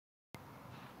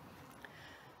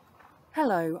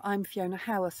Hello, I'm Fiona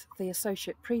Howarth, the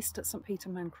Associate Priest at St Peter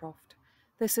Mancroft.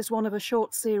 This is one of a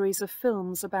short series of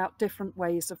films about different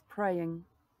ways of praying.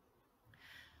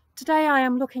 Today I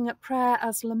am looking at prayer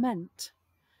as lament.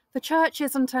 The Church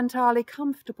isn't entirely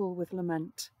comfortable with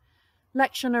lament.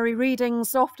 Lectionary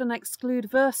readings often exclude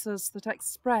verses that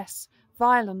express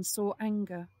violence or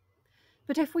anger.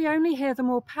 But if we only hear the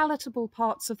more palatable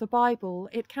parts of the Bible,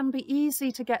 it can be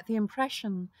easy to get the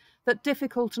impression that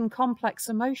difficult and complex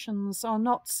emotions are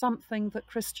not something that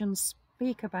Christians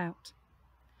speak about.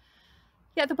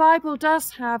 Yet the Bible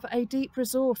does have a deep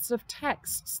resource of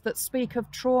texts that speak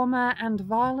of trauma and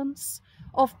violence,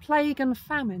 of plague and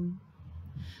famine.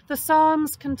 The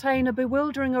Psalms contain a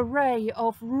bewildering array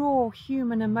of raw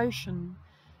human emotion,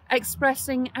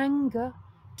 expressing anger,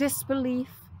 disbelief,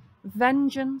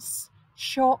 vengeance,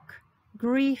 shock,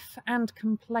 grief, and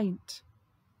complaint.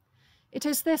 It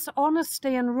is this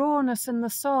honesty and rawness in the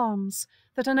Psalms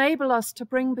that enable us to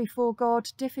bring before God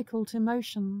difficult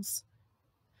emotions.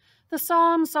 The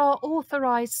Psalms are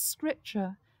authorized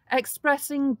scripture,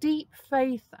 expressing deep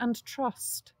faith and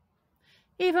trust.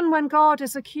 Even when God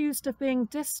is accused of being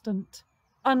distant,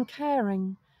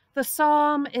 uncaring, the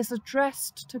Psalm is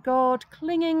addressed to God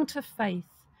clinging to faith,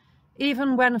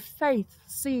 even when faith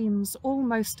seems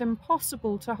almost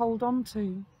impossible to hold on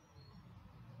to.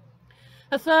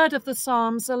 A third of the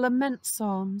Psalms are lament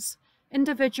psalms,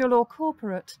 individual or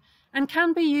corporate, and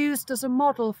can be used as a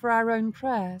model for our own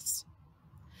prayers.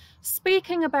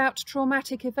 Speaking about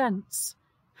traumatic events,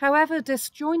 however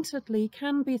disjointedly,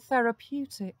 can be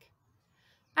therapeutic.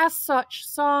 As such,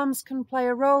 psalms can play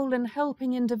a role in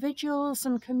helping individuals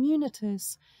and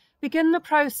communities begin the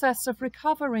process of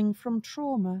recovering from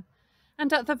trauma,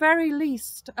 and at the very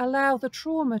least allow the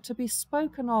trauma to be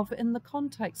spoken of in the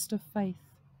context of faith.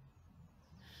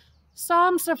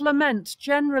 Psalms of lament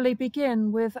generally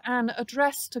begin with an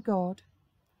address to God,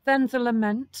 then the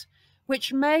lament,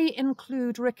 which may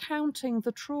include recounting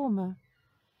the trauma,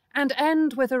 and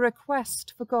end with a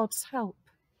request for God's help.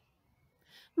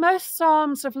 Most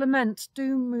psalms of lament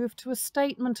do move to a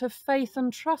statement of faith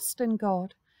and trust in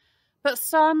God, but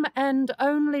some end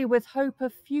only with hope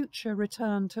of future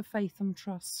return to faith and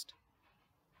trust.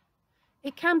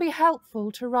 It can be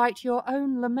helpful to write your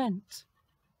own lament.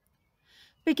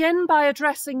 Begin by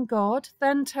addressing God,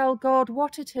 then tell God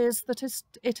what it is that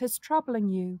is troubling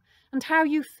you and how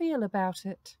you feel about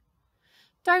it.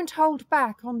 Don't hold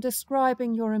back on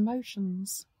describing your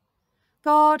emotions.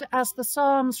 God, as the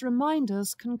Psalms remind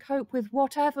us, can cope with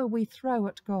whatever we throw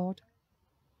at God.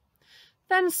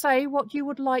 Then say what you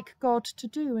would like God to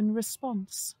do in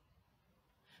response.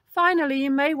 Finally, you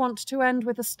may want to end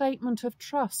with a statement of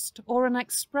trust or an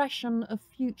expression of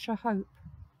future hope.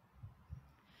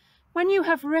 When you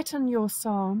have written your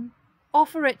psalm,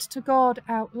 offer it to God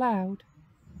out loud.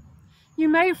 You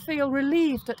may feel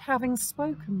relieved at having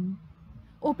spoken,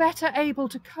 or better able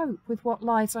to cope with what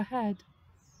lies ahead.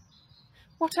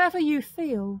 Whatever you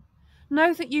feel,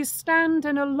 know that you stand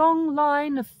in a long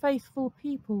line of faithful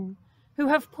people who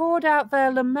have poured out their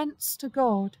laments to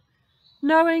God,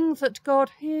 knowing that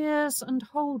God hears and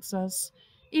holds us,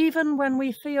 even when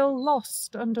we feel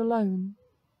lost and alone.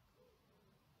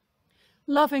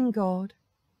 Loving God,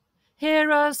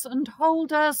 hear us and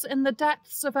hold us in the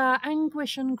depths of our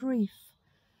anguish and grief,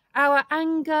 our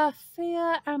anger,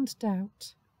 fear, and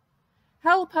doubt.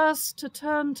 Help us to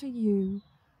turn to you,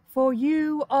 for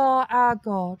you are our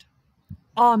God.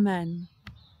 Amen.